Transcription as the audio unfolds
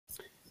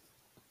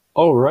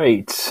All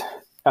right.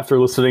 After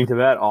listening to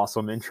that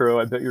awesome intro,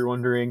 I bet you're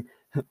wondering,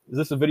 is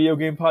this a video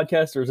game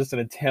podcast or is this an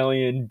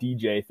Italian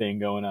DJ thing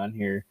going on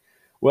here?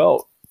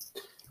 Well,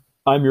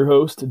 I'm your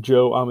host,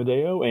 Joe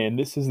Amadeo, and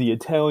this is the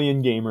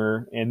Italian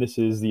Gamer, and this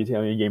is the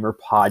Italian Gamer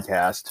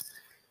podcast.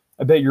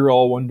 I bet you're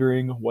all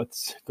wondering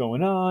what's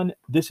going on.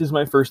 This is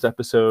my first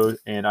episode,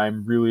 and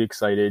I'm really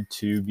excited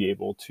to be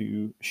able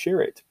to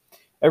share it.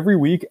 Every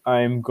week,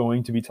 I'm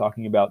going to be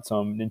talking about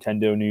some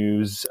Nintendo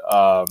news,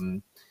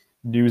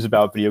 news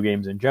about video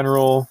games in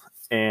general,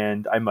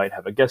 and I might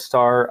have a guest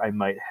star, I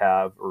might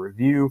have a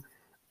review.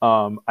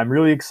 I'm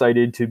really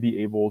excited to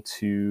be able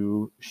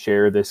to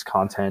share this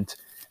content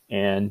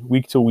and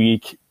week to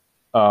week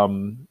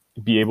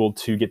be able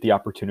to get the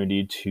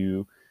opportunity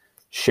to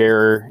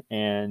share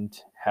and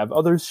have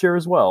others share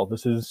as well.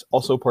 This is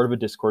also part of a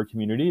Discord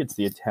community. It's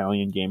the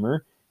Italian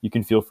Gamer. You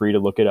can feel free to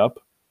look it up.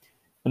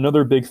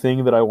 Another big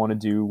thing that I want to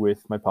do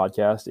with my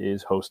podcast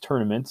is host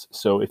tournaments.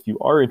 So if you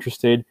are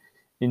interested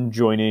in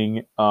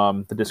joining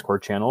the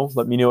Discord channel,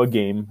 let me know a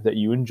game that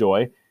you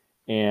enjoy,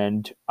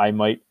 and I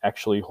might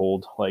actually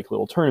hold like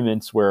little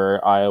tournaments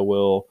where I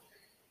will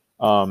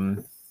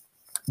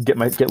get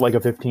like a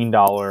 $15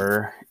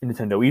 Nintendo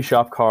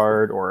eShop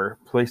card or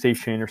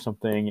PlayStation or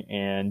something,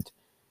 and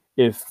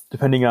if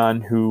depending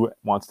on who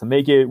wants to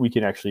make it, we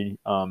can actually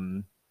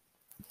have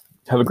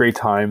a great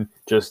time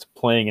just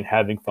playing and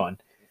having fun.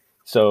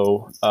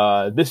 So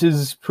this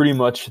is pretty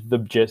much the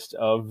gist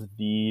of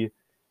the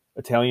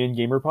Italian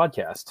Gamer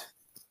podcast.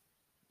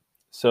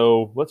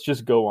 So let's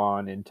just go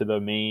on into the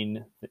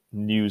main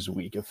news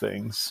week of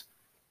things.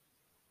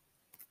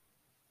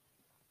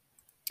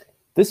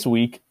 This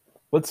week,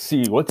 let's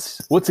see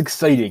what's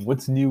exciting,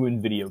 what's new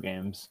in video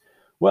games.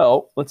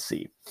 Well, let's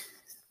see.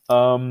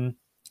 Some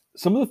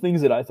of the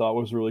things that I thought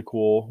was really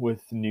cool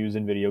with news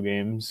in video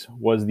games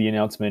was the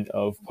announcement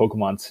of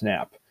Pokemon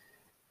Snap.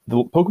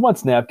 The Pokemon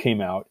Snap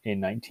came out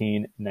in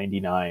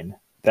 1999.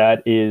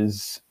 That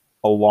is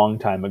a long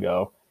time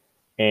ago.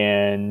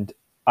 And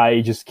I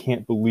just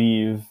can't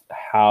believe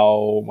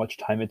how much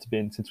time it's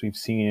been since we've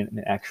seen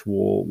an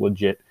actual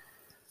legit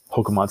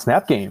Pokemon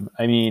Snap game.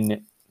 I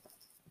mean,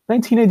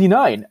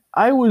 1999,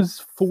 I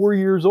was 4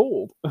 years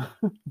old.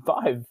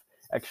 5,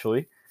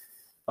 actually.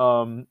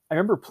 I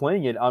remember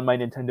playing it on my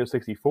Nintendo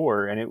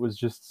 64, and it was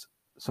just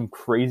some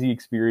crazy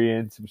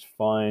experience. It was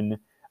fun.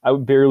 I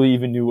barely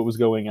even knew what was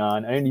going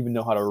on. I didn't even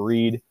know how to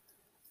read.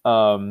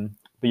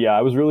 But yeah,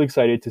 I was really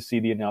excited to see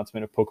the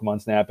announcement of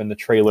Pokemon Snap, and the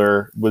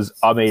trailer was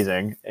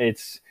amazing. The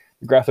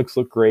graphics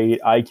look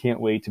great. I can't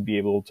wait to be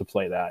able to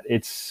play that.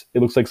 It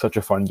looks like such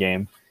a fun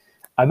game.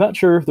 I'm not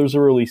sure if there's a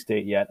release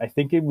date yet. I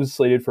think it was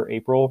slated for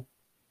April.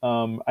 I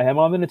am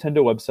on the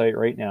Nintendo website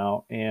right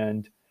now,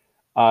 and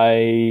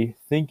I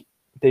think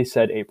they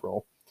said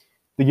April.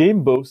 The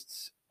game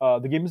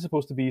is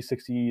supposed to be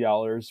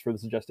 $60 for the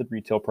suggested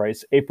retail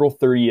price. April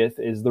 30th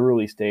is the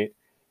release date,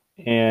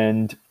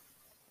 and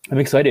I'm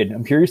excited.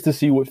 I'm curious to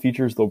see what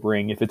features they'll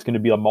bring, if it's going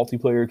to be a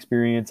multiplayer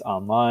experience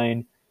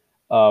online.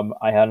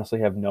 I honestly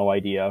have no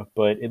idea,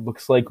 but it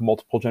looks like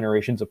multiple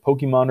generations of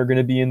Pokemon are going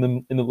to be in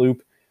the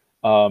loop.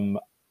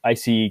 I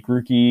see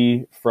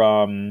Grookey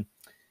from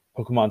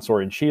Pokemon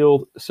Sword and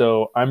Shield,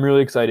 so I'm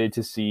really excited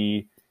to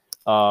see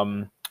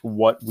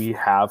what we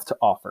have to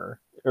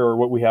offer, or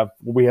what we have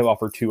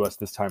offered to us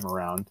this time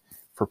around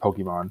for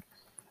Pokemon.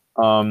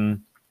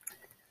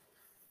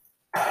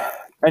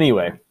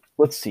 Anyway,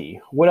 let's see.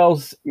 What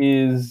else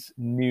is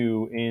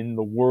new in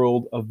the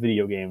world of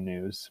video game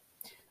news?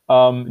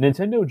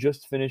 Nintendo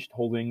just finished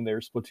holding their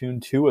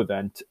Splatoon 2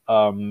 event.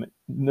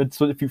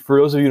 For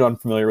those of you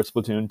not familiar with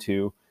Splatoon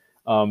 2,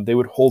 they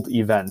would hold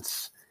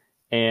events.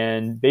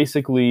 And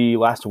basically,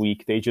 last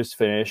week, they just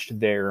finished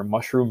their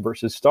Mushroom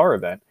versus Star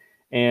event.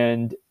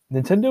 And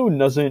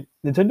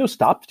Nintendo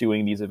stopped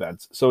doing these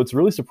events. So it's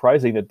really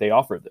surprising that they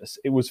offered this.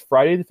 It was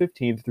Friday the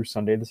 15th through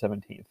Sunday the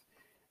 17th.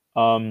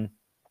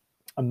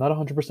 I'm not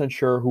 100%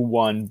 sure who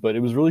won, but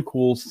it was really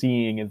cool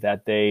seeing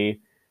that they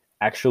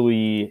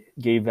actually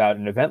gave out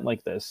an event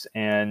like this.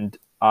 And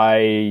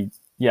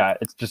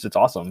it's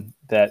awesome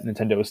that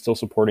Nintendo is still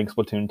supporting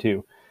Splatoon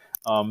 2.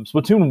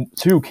 Splatoon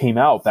 2 came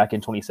out back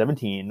in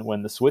 2017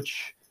 when the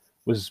Switch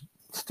was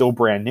still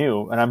brand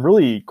new, and I'm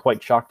really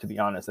quite shocked, to be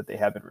honest, that they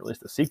haven't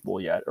released a sequel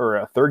yet, or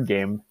a third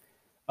game.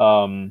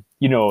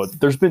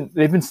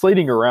 They've been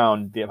slating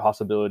around the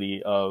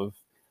possibility of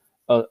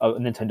a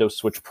Nintendo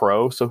Switch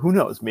Pro, so who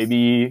knows?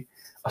 Maybe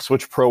a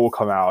Switch Pro will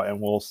come out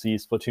and we'll see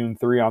Splatoon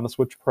 3 on the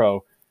Switch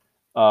Pro.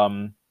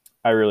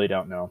 I really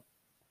don't know.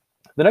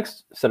 The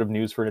next set of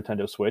news for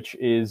Nintendo Switch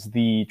is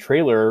the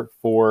trailer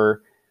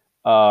for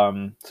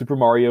Super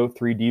Mario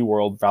 3D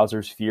World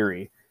Bowser's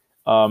Fury.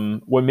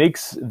 What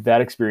makes that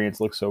experience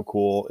look so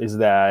cool is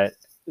that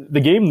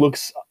the game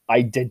looks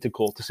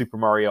identical to Super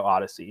Mario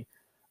Odyssey.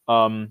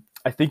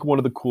 I think one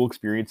of the cool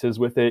experiences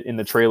with it in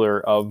the trailer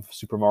of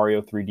Super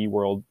Mario 3D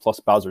World plus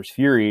Bowser's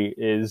Fury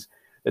is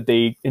that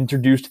they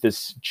introduced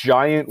this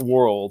giant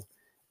world,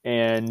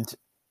 and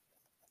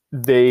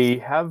they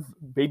have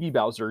Baby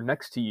Bowser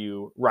next to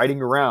you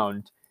riding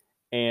around,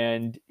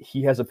 and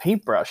he has a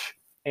paintbrush,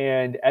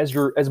 and as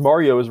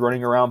Mario is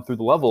running around through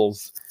the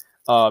levels,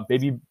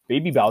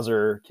 baby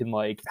Bowser can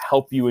like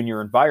help you in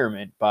your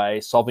environment by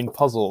solving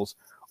puzzles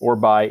or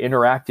by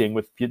interacting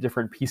with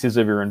different pieces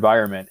of your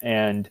environment.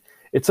 And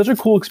it's such a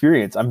cool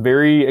experience. I'm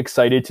very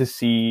excited to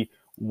see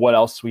what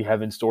else we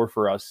have in store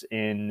for us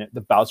in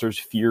the Bowser's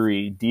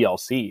Fury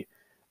DLC.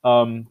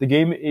 The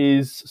game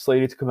is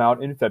slated to come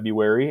out in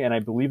February, and I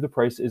believe the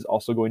price is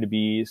also going to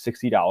be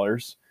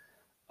 $60.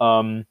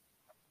 Um,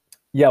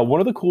 yeah, one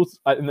of the cool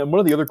and then one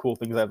of the other cool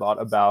things I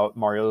thought about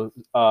Mario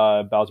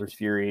Bowser's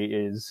Fury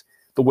is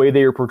the way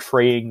they are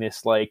portraying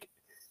this like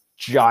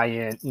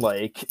giant,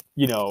 like,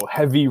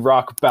 heavy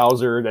rock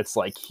Bowser that's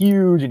like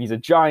huge and he's a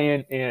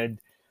giant. And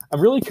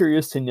I'm really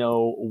curious to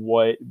know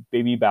what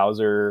Baby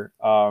Bowser,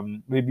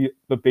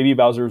 Baby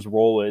Bowser's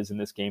role is in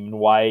this game and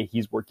why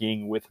he's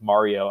working with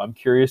Mario. I'm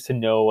curious to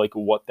know like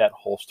what that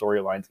whole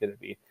storyline is going to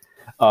be.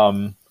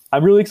 I'm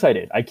really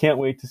excited. I can't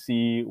wait to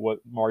see what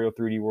Mario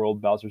 3D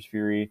World Bowser's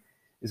Fury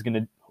is going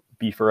to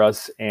be for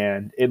us,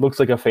 and it looks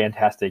like a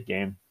fantastic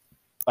game.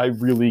 I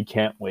really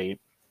can't wait.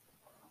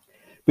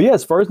 But yeah,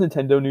 as far as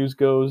Nintendo news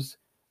goes,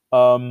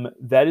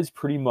 that is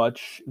pretty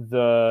much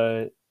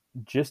the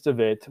gist of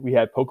it. We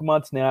had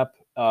Pokemon Snap,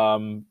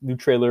 new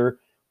trailer.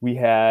 We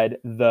had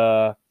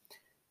the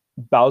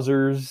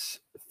Bowser's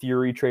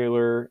Fury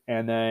trailer,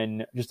 and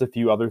then just a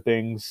few other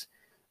things.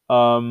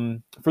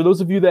 For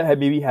those of you that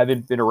maybe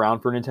haven't been around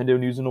for Nintendo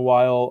news in a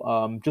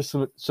while, just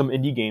some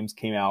indie games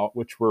came out,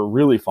 which were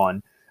really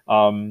fun.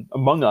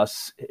 Among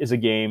Us is a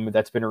game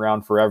that's been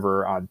around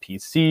forever on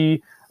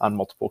PC, on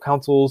multiple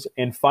consoles,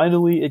 and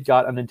finally it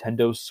got a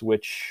Nintendo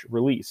Switch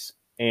release.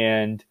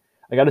 And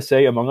I gotta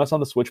say, Among Us on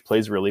the Switch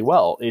plays really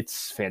well.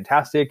 It's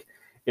fantastic.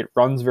 It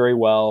runs very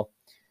well.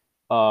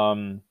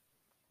 Another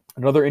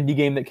indie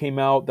game that came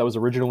out that was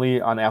originally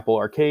on Apple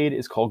Arcade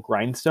is called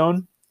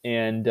Grindstone.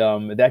 And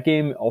that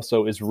game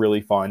also is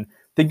really fun.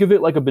 Think of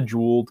it like a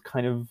Bejeweled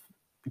kind of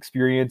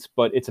experience,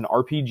 but it's an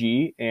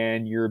RPG,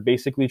 and you're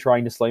basically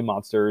trying to slay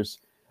monsters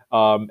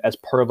as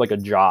part of like a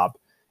job.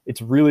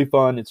 It's really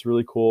fun. It's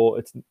really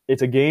cool.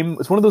 It's a game.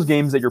 It's one of those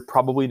games that you're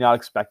probably not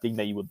expecting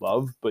that you would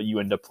love, but you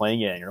end up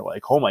playing it, and you're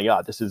like, oh my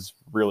god, this is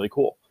really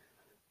cool.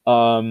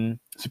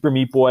 Super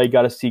Meat Boy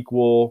got a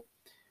sequel.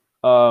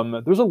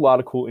 There's a lot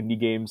of cool indie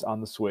games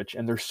on the Switch,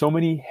 and there's so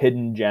many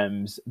hidden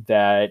gems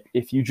that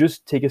if you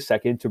just take a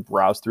second to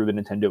browse through the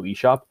Nintendo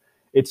eShop,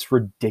 it's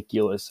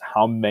ridiculous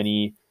how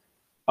many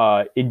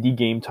indie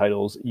game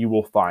titles you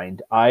will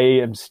find. I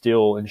am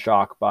still in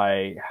shock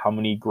by how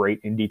many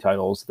great indie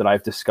titles that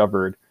I've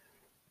discovered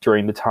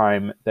during the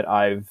time that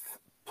I've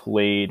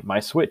played my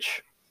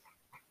Switch.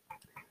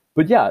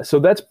 But yeah, so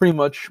that's pretty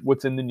much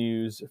what's in the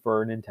news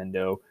for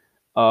Nintendo.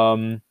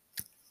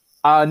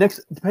 Next,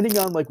 depending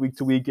on like week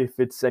to week, if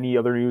it's any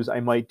other news, I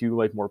might do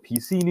like more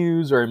PC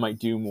news, or I might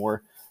do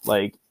more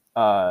like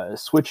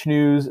Switch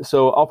news.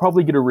 So I'll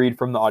probably get a read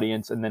from the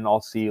audience, and then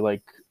I'll see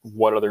like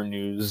what other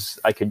news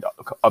I could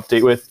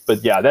update with.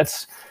 But yeah,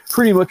 that's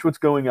pretty much what's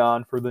going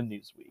on for the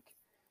news week.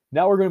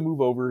 Now we're going to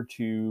move over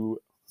to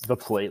the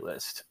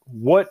playlist.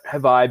 What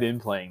have I been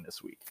playing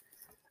this week?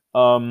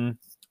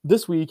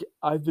 This week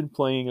I've been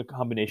playing a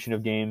combination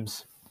of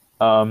games.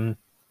 The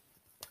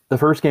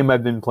first game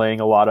I've been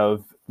playing a lot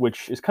of,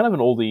 which is kind of an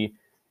oldie,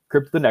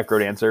 Crypt the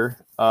Necrodancer.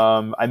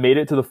 I made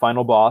it to the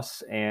final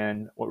boss,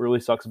 and what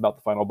really sucks about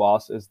the final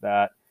boss is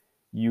that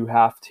you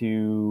have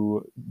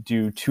to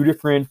do 2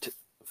 different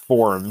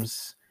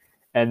forms,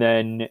 and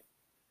then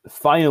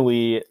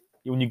finally,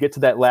 when you get to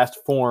that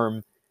last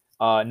form,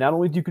 not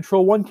only do you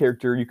control one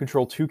character, you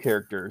control 2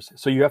 characters.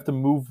 So you have to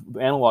move the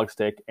analog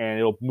stick, and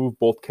it'll move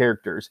both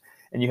characters.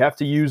 And you have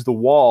to use the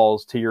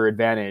walls to your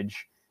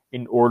advantage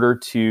in order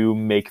to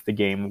make the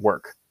game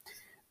work.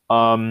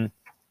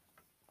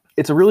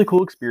 It's a really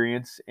cool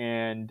experience,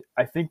 and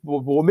I think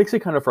what makes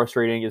it kind of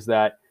frustrating is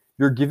that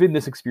you're given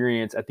this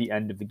experience at the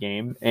end of the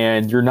game,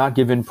 and you're not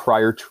given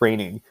prior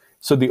training.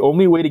 So the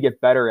only way to get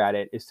better at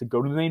it is to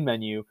go to the main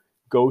menu,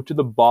 go to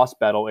the boss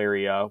battle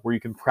area where you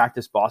can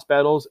practice boss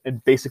battles,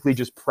 and basically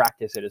just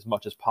practice it as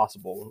much as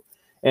possible.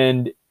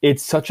 And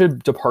it's such a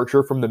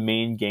departure from the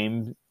main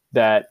game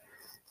that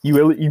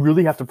you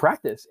really have to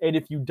practice. And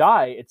if you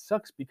die, it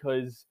sucks,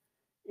 because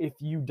if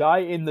you die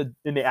in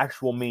the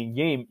actual main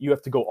game, you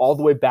have to go all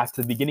the way back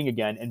to the beginning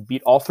again and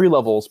beat all 3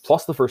 levels,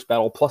 plus the first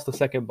battle, plus the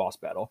second boss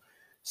battle.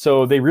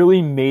 So they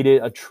really made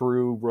it a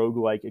true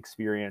roguelike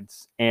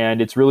experience, and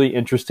it's really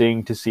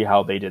interesting to see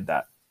how they did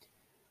that.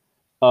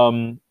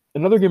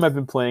 Another game I've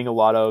been playing a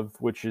lot of,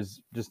 which is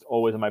just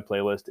always on my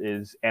playlist,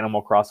 is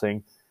Animal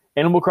Crossing.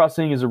 Animal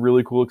Crossing is a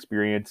really cool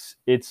experience.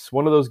 It's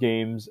one of those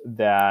games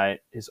that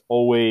has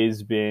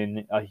always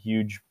been a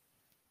huge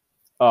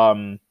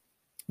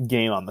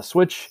game on the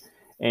Switch,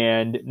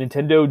 and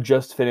Nintendo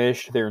just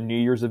finished their New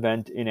Year's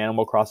event in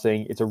Animal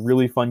Crossing. It's a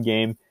really fun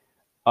game.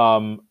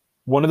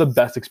 One of the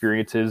best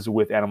experiences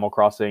with Animal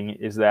Crossing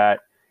is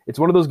that it's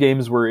one of those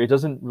games where it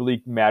doesn't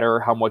really matter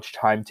how much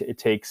time it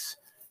takes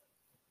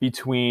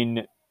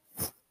between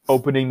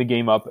opening the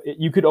game up.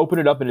 You could open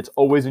it up and it's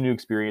always a new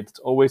experience. It's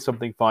always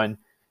something fun.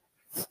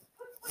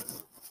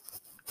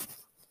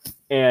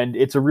 and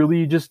it's a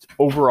really just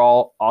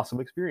overall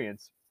awesome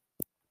experience.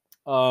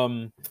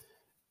 Um,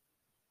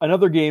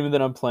 Another game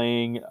that I'm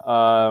playing,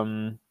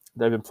 that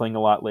I've been playing a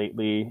lot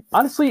lately.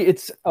 Honestly,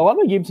 it's a lot of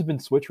my games have been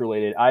Switch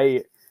related.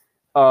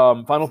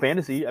 Final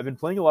Fantasy. I've been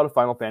playing a lot of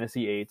Final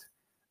Fantasy VIII.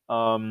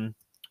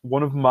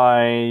 One of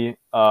my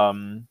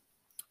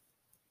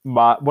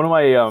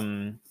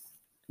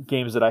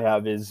games that I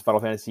have is Final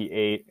Fantasy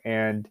VIII,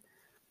 and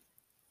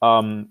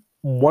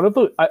one of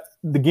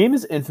the game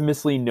is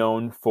infamously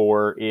known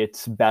for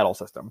its battle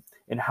system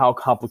and how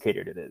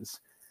complicated it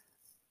is.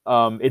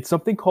 It's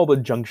something called a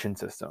junction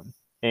system,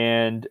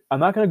 and I'm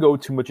not going to go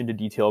too much into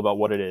detail about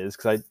what it is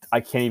because I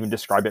can't even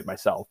describe it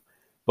myself.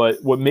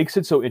 But what makes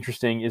it so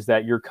interesting is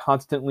that you're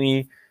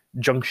constantly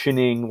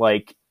junctioning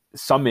like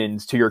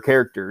summons to your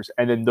characters,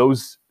 and then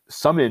those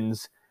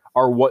summons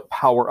are what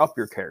power up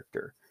your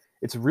character.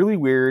 It's really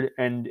weird,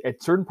 and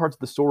at certain parts of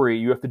the story,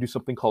 you have to do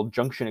something called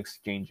junction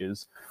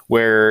exchanges,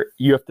 where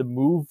you have to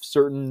move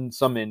certain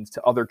summons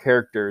to other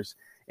characters.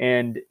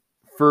 And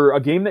for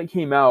a game that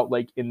came out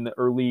like in the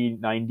early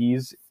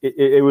 90s,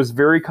 it was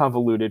very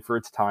convoluted for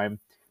its time,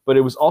 but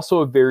it was also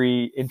a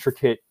very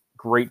intricate,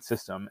 great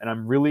system, and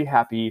I'm really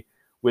happy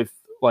with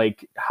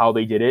like how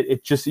they did it.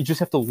 You just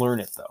have to learn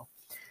it though.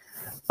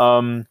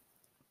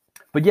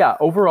 But yeah,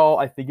 overall,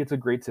 I think it's a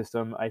great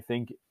system. I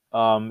think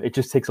it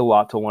just takes a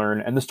lot to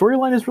learn, and the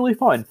storyline is really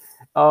fun.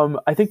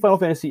 I think Final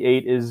Fantasy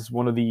VIII is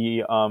one of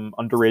the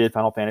underrated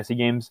Final Fantasy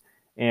games,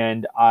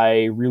 and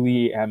I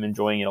really am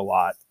enjoying it a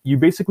lot. You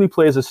basically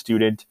play as a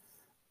student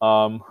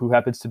who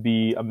happens to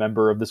be a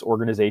member of this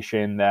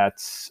organization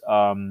that's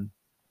kind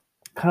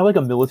of like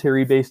a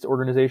military-based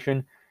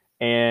organization,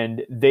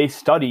 and they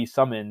study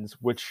summons,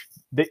 which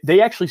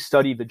they actually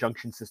study the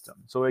junction system.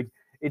 So like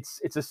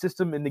it's a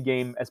system in the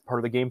game as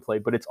part of the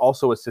gameplay, but it's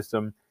also a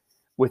system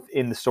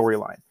within the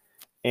storyline.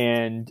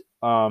 And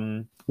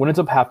what ends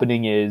up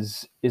happening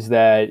is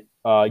that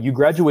you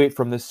graduate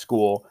from this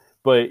school,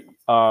 but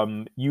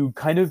you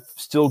kind of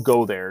still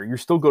go there. You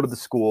still go to the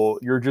school.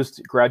 You're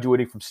just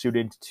graduating from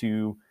student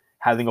to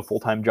having a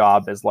full-time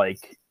job as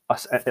like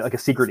a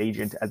secret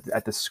agent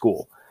at this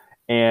school.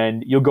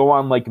 And you'll go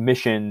on like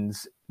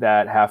missions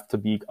that have to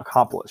be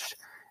accomplished.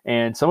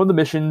 And some of the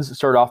missions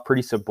start off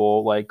pretty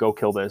simple, like go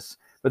kill this.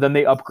 But then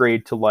they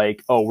upgrade to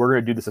like, oh, we're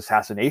going to do this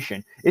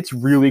assassination. It's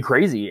really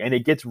crazy, and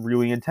it gets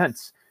really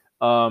intense.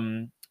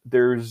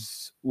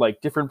 There's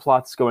like different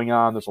plots going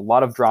on. There's a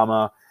lot of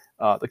drama.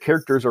 The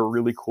characters are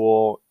really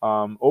cool.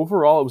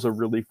 Overall, it was a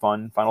really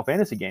fun Final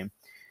Fantasy game.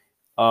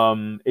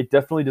 It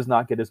definitely does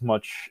not get as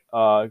much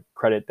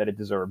credit that it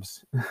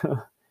deserves.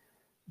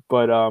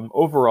 But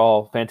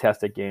overall,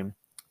 fantastic game.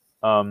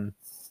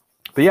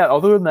 But yeah,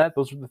 other than that,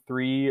 those are the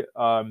three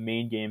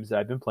main games that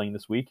I've been playing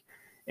this week.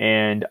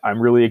 And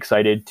I'm really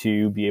excited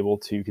to be able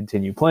to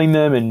continue playing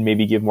them and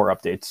maybe give more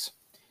updates.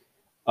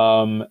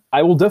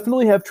 I will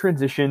definitely have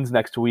transitions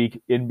next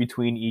week in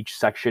between each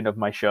section of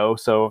my show.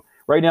 So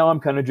right now I'm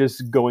kind of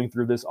just going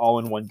through this all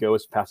in one go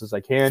as fast as I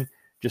can,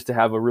 just to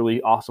have a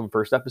really awesome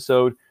first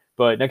episode.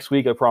 But next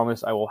week, I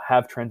promise I will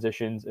have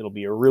transitions. It'll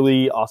be a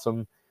really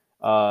awesome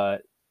audio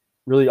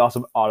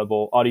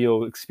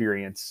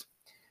experience.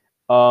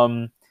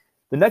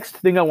 The next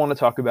thing I want to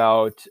talk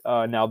about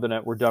now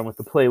that we're done with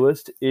the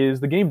playlist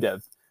is the game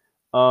dev.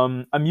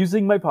 I'm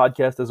using my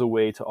podcast as a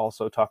way to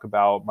also talk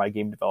about my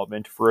game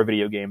development for a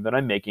video game that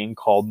I'm making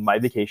called My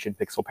Vacation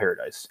Pixel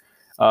Paradise.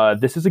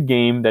 This is a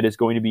game that is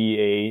going to be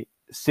a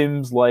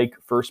Sims-like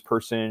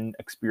first-person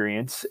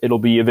experience. It'll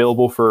be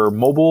available for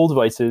mobile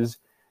devices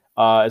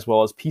as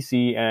well as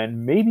PC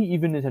and maybe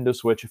even Nintendo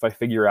Switch if I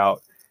figure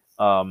out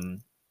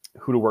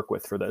who to work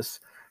with for this.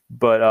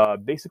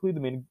 But basically,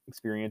 the main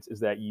experience is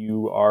that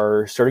you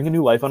are starting a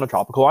new life on a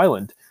tropical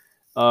island.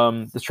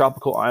 This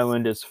tropical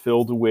island is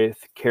filled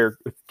with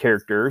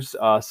characters,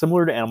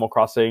 similar to Animal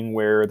Crossing,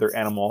 where they're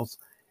animals,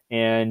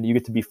 and you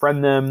get to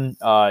befriend them.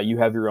 You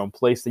have your own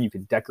place that you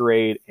can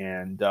decorate,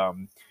 and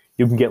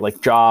you can get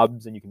like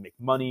jobs, and you can make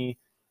money.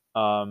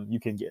 You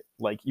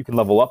can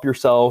level up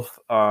yourself.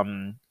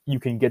 You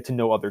can get to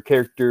know other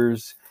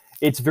characters.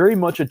 It's very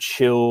much a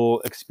chill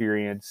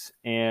experience,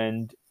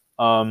 and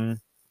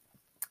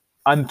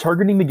I'm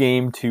targeting the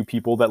game to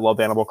people that love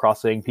Animal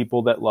Crossing,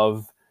 people that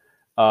love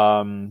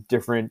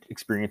different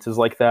experiences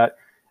like that.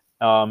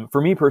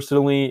 For me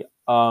personally,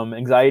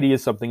 anxiety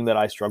is something that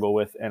I struggle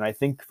with, and I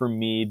think for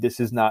me, this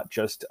is not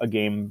just a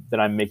game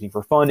that I'm making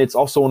for fun. It's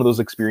also one of those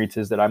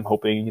experiences that I'm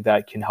hoping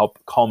that can help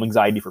calm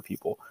anxiety for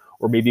people,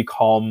 or maybe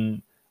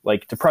calm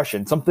like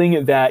depression,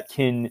 something that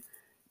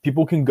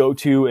people can go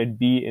to and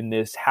be in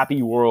this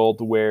happy world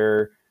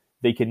where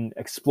they can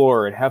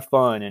explore and have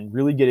fun and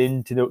really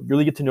get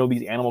to know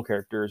these animal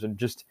characters and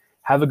just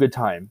have a good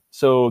time.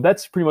 So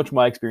that's pretty much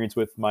my experience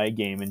with my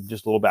game and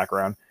just a little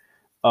background.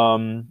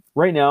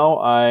 Right now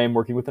I'm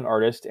working with an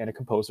artist and a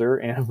composer,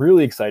 and I'm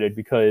really excited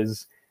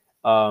because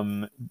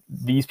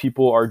these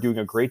people are doing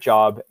a great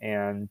job,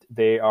 and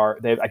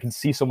I can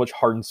see so much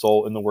heart and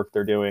soul in the work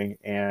they're doing.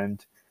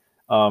 And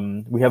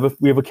we have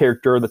a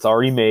character that's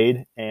already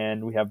made,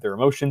 and we have their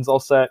emotions all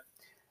set.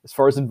 As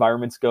far as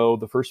environments go,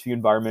 the first few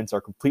environments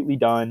are completely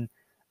done.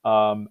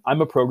 I'm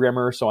a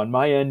programmer, so on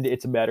my end,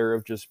 it's a matter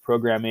of just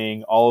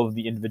programming all of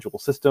the individual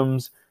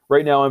systems.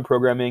 Right now, I'm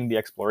programming the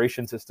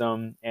exploration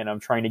system, and I'm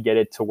trying to get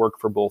it to work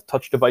for both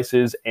touch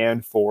devices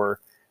and for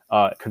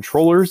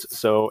controllers,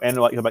 and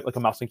like a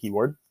mouse and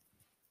keyboard.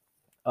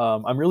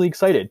 I'm really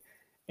excited,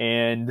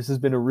 and this has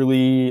been a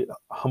really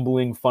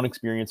humbling, fun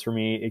experience for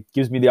me. It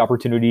gives me the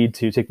opportunity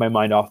to take my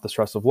mind off the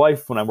stress of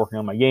life when I'm working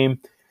on my game.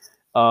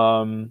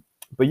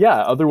 But yeah,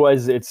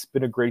 otherwise, it's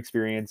been a great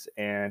experience,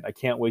 and I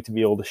can't wait to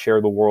be able to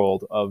share the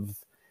world of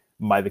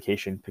my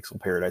vacation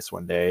Pixel Paradise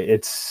one day.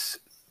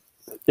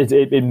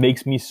 It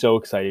makes me so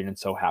excited and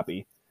so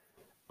happy.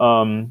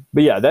 But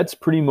yeah, that's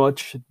pretty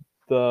much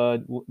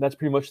the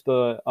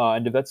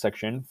end of that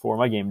section for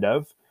my game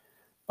dev.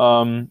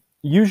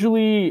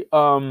 Usually,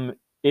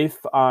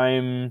 if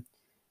I'm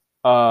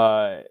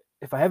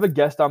if I have a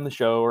guest on the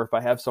show, or if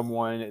I have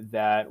someone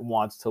that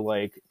wants to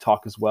like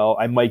talk as well,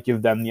 I might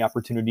give them the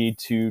opportunity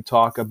to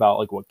talk about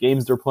like what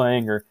games they're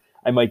playing, or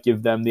I might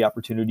give them the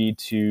opportunity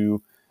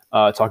to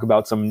talk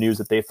about some news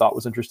that they thought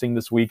was interesting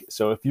this week.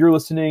 So if you're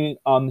listening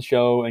on the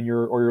show and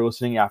you're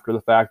listening after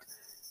the fact,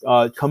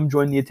 come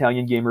join the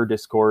Italian Gamer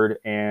Discord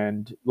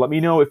and let me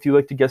know if you'd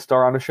like to guest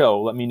star on a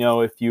show. Let me know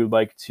if you'd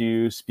like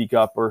to speak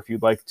up, or if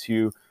you'd like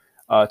to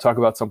talk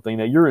about something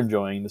that you're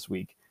enjoying this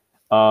week.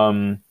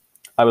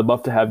 I would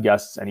love to have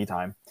guests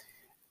anytime.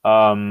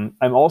 I'm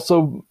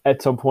also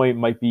at some point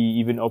might be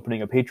even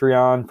opening a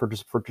Patreon for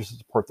to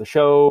support the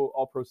show.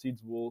 All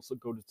proceeds will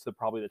go to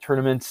probably the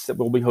tournaments that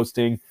we'll be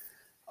hosting,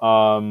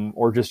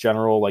 or just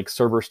general like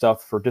server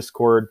stuff for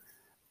Discord.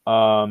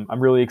 I'm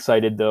really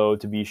excited though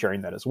to be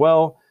sharing that as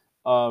well.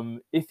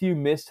 If you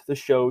missed the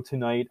show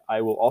tonight,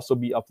 I will also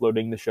be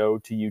uploading the show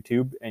to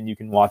YouTube, and you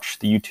can watch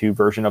the YouTube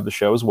version of the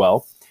show as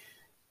well.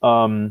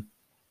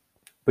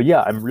 But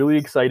yeah, I'm really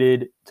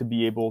excited to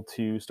be able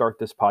to start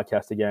this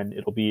podcast again.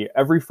 It'll be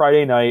every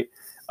Friday night,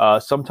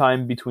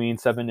 sometime between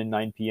 7 and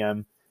 9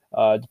 p.m.,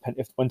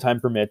 when time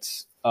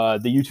permits.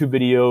 The YouTube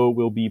video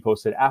will be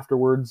posted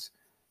afterwards.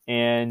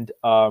 And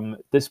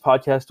this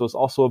podcast was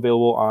also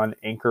available on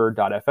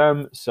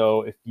anchor.fm.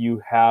 So if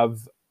you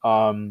have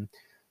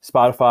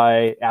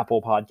Spotify,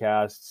 Apple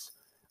Podcasts,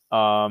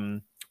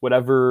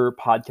 whatever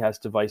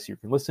podcast device you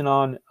can listen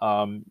on,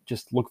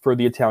 just look for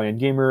The Italian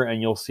Gamer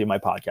and you'll see my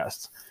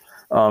podcasts.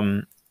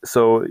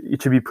 So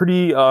it should be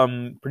pretty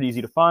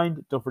easy to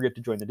find. Don't forget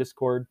to join the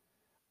Discord.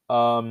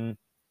 The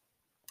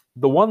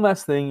one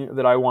last thing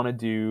that I want to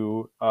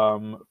do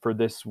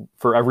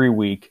for every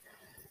week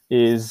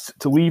is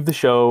to leave the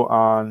show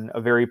on a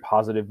very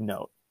positive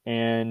note.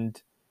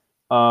 And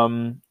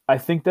I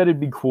think that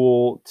it'd be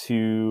cool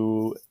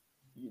to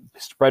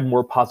spread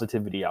more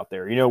positivity out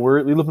there. You know,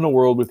 we live in a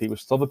world we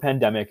still have a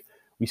pandemic.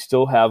 We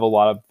still have a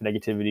lot of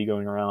negativity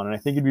going around. And I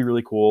think it'd be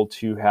really cool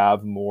to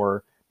have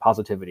more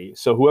positivity.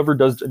 So whoever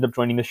does end up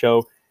joining the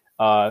show,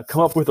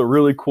 come up with a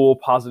really cool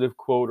positive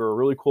quote or a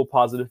really cool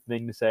positive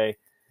thing to say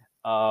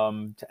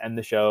to end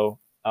the show,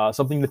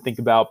 something to think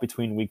about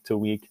between week to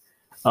week.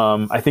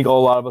 I think a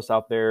lot of us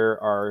out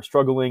there are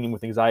struggling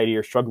with anxiety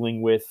or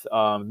struggling with the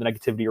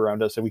negativity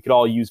around us, and we could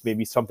all use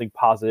maybe something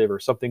positive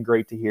or something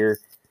great to hear.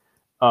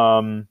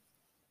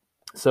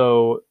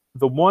 So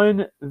the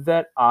one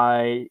that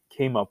I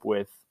came up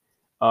with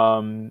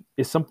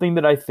is something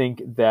that I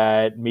think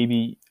that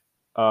maybe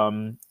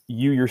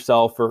you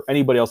yourself or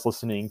anybody else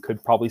listening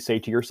could probably say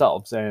to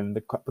yourselves. And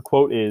the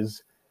quote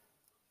is,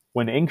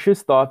 "When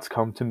anxious thoughts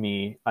come to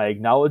me, I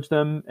acknowledge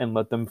them and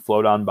let them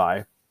float on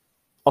by."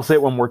 I'll say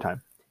it one more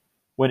time.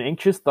 When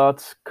anxious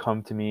thoughts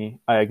come to me,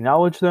 I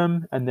acknowledge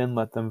them and then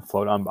let them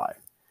float on by.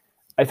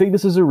 I think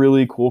this is a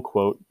really cool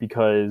quote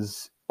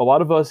because a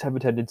lot of us have a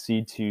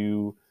tendency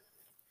to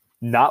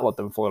not let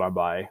them float on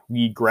by.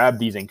 We grab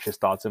these anxious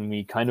thoughts and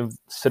we kind of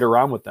sit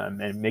around with them,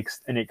 and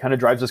it kind of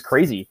drives us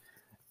crazy.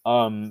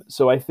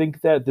 So I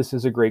think that this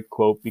is a great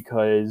quote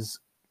because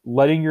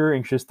letting your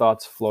anxious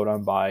thoughts float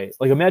on by,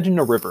 like imagine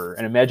a river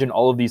and imagine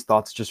all of these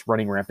thoughts just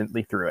running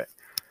rampantly through it.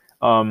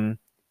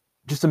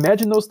 Just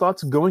imagine those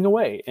thoughts going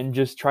away and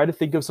just try to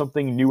think of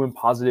something new and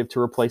positive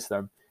to replace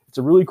them. It's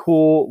a really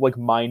cool like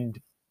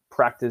mind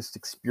practice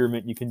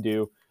experiment you can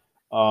do.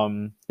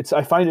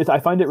 I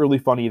find it really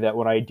funny that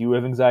when I do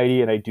have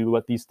anxiety and I do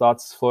let these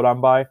thoughts float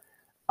on by,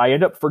 I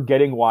end up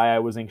forgetting why I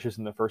was anxious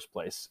in the first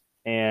place.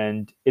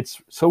 And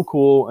it's so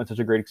cool and such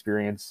a great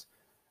experience.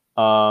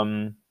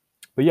 But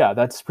yeah,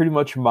 that's pretty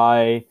much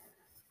my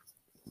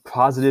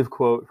positive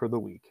quote for the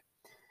week.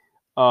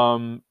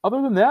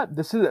 Other than that,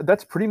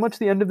 that's pretty much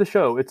the end of the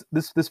show.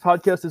 This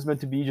podcast is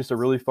meant to be just a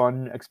really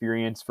fun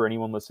experience for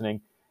anyone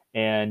listening,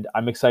 and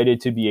I'm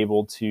excited to be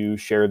able to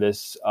share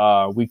this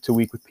week to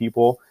week with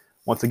people.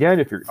 Once again,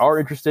 if you are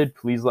interested,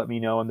 please let me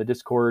know on the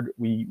Discord.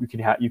 You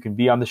can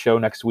be on the show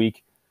next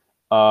week.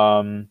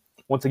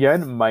 Once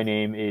again, my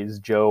name is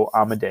Joe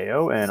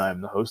Amadeo, and I'm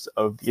the host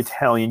of the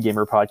Italian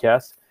Gamer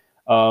Podcast.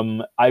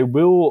 I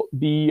will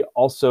be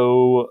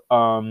also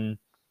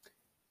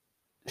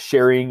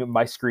sharing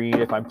my screen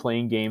if I'm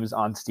playing games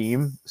on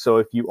Steam. So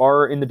if you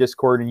are in the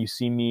Discord and you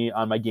see me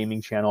on my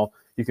gaming channel,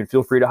 you can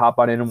feel free to hop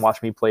on in and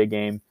watch me play a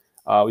game.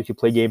 We can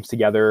play games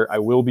together. I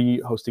will be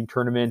hosting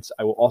tournaments.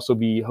 I will also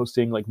be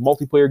hosting like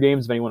multiplayer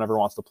games if anyone ever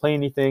wants to play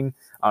anything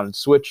on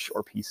Switch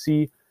or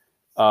PC.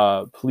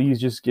 Please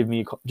just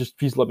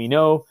please let me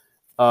know.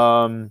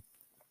 I'm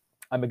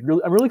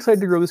really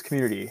excited to grow this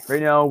community.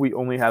 Right now, we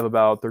only have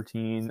about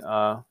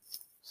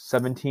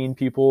 17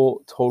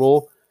 people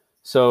total.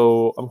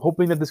 So I'm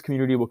hoping that this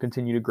community will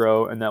continue to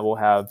grow and that we'll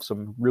have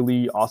some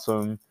really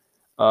awesome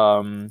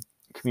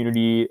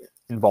community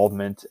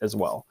involvement as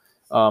well.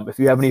 If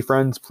you have any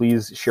friends,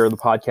 please share the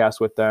podcast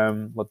with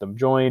them. Let them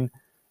join.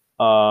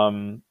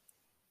 And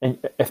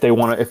if they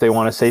want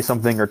to say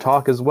something or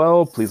talk as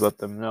well, please let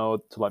them know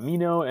to let me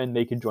know, and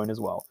they can join as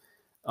well.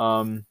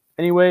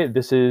 Anyway,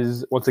 this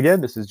is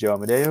Joe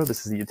Amadeo.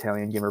 This is the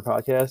Italian Gamer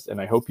Podcast, and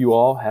I hope you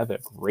all have a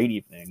great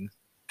evening.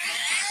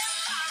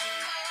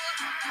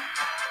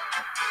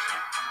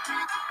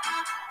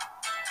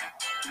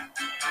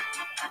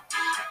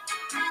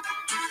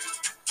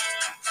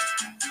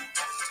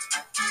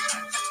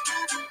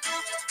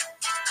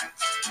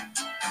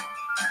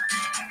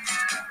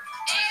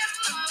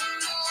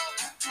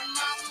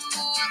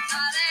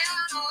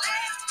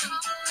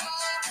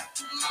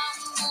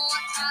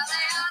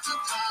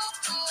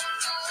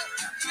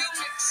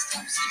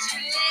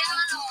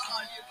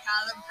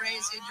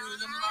 Crazy, do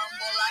the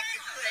mumble like a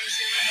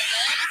crazy rhythm.